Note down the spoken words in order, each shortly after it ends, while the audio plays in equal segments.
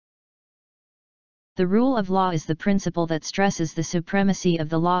The rule of law is the principle that stresses the supremacy of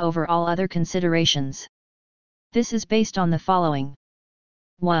the law over all other considerations. This is based on the following.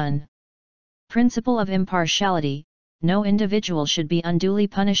 1. Principle of impartiality. No individual should be unduly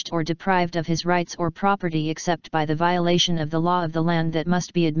punished or deprived of his rights or property except by the violation of the law of the land that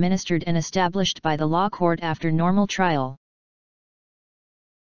must be administered and established by the law court after normal trial.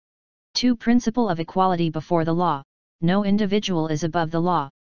 2. Principle of equality before the law. No individual is above the law.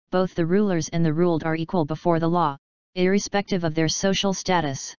 Both the rulers and the ruled are equal before the law, irrespective of their social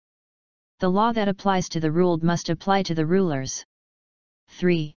status. The law that applies to the ruled must apply to the rulers.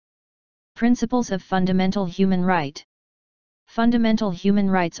 3. Principles of fundamental human right. Fundamental human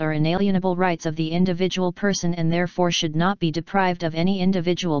rights are inalienable rights of the individual person and therefore should not be deprived of any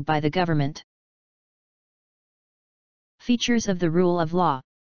individual by the government. Features of the rule of law.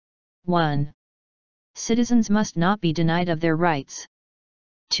 1. Citizens must not be denied of their rights.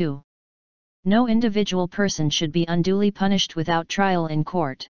 2. No individual person should be unduly punished without trial in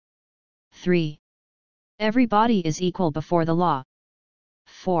court. 3. Everybody is equal before the law.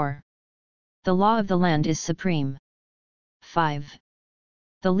 4. The law of the land is supreme. 5.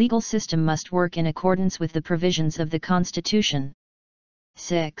 The legal system must work in accordance with the provisions of the Constitution.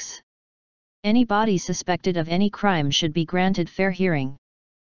 6. Anybody suspected of any crime should be granted fair hearing.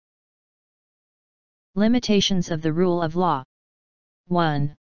 Limitations of the rule of law.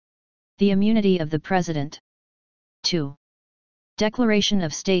 1. The immunity of the President. 2. Declaration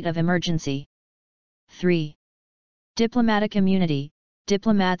of state of emergency. 3. Diplomatic immunity.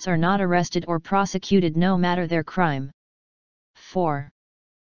 Diplomats are not arrested or prosecuted no matter their crime. 4.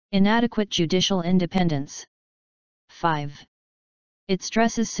 Inadequate judicial independence. 5. It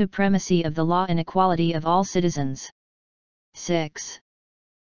stresses supremacy of the law and equality of all citizens. 6.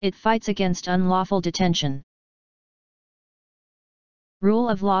 It fights against unlawful detention. Rule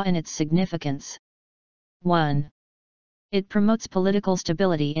of law and its significance. 1. It promotes political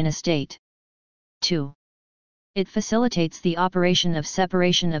stability in a state. 2. It facilitates the operation of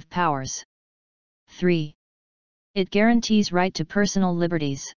separation of powers. 3. It guarantees right to personal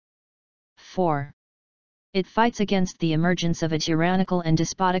liberties. 4. It fights against the emergence of a tyrannical and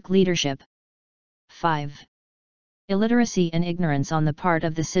despotic leadership. 5. Illiteracy and ignorance on the part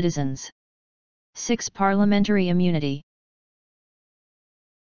of the citizens. 6. Parliamentary immunity.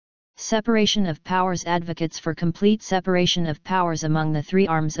 Separation of powers. Advocates for complete separation of powers among the three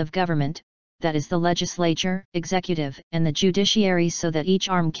arms of government, that is the legislature, executive, and the judiciary, so that each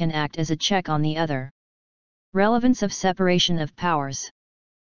arm can act as a check on the other. Relevance of separation of powers.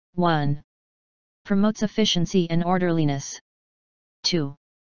 1. Promotes efficiency and orderliness. 2.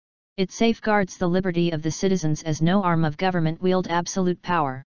 It safeguards the liberty of the citizens as no arm of government wield absolute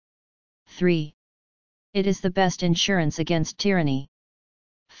power. 3. It is the best insurance against tyranny.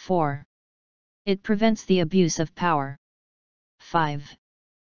 4. It prevents the abuse of power. 5.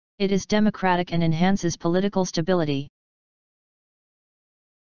 It is democratic and enhances political stability.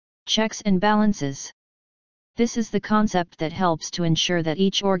 Checks and balances. This is the concept that helps to ensure that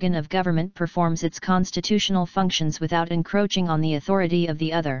each organ of government performs its constitutional functions without encroaching on the authority of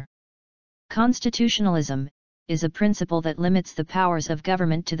the other. Constitutionalism is a principle that limits the powers of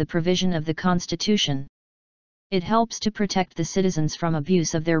government to the provision of the Constitution. It helps to protect the citizens from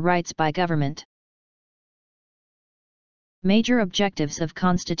abuse of their rights by government. Major objectives of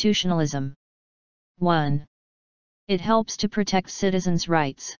constitutionalism. 1. It helps to protect citizens'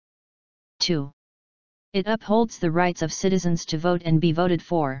 rights. 2. It upholds the rights of citizens to vote and be voted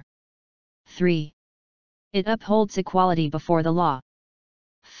for. 3. It upholds equality before the law.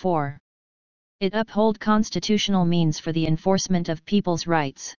 4. It upholds constitutional means for the enforcement of people's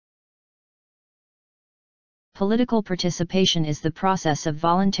rights. Political participation is the process of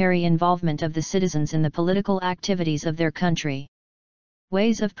voluntary involvement of the citizens in the political activities of their country.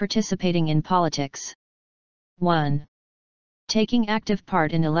 Ways of participating in politics. 1. Taking active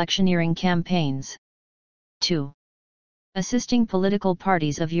part in electioneering campaigns. 2. Assisting political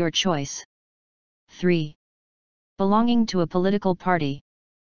parties of your choice. 3. Belonging to a political party.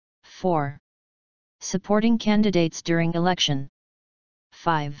 4. Supporting candidates during election.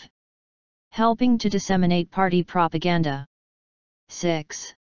 5. Helping to disseminate party propaganda.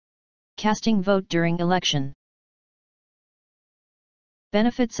 6. Casting vote during election.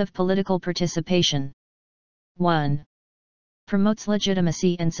 Benefits of political participation. 1. Promotes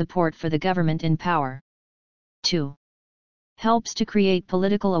legitimacy and support for the government in power. 2. Helps to create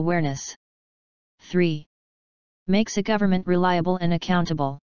political awareness. 3. Makes a government reliable and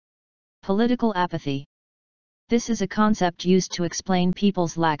accountable. Political apathy. This is a concept used to explain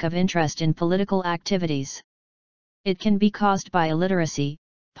people's lack of interest in political activities. It can be caused by illiteracy,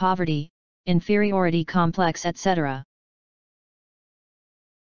 poverty, inferiority complex, etc.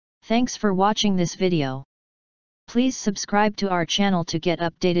 Thanks for watching this video. Please subscribe to our channel to get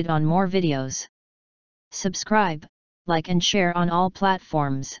updated on more videos. Subscribe, like and share on all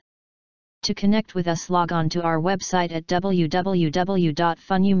platforms. To connect with us, log on to our website at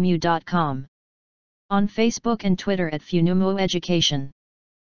www.funumu.com. On Facebook and Twitter at Funumu Education.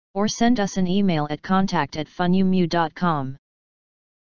 Or send us an email at contact@funumu.com.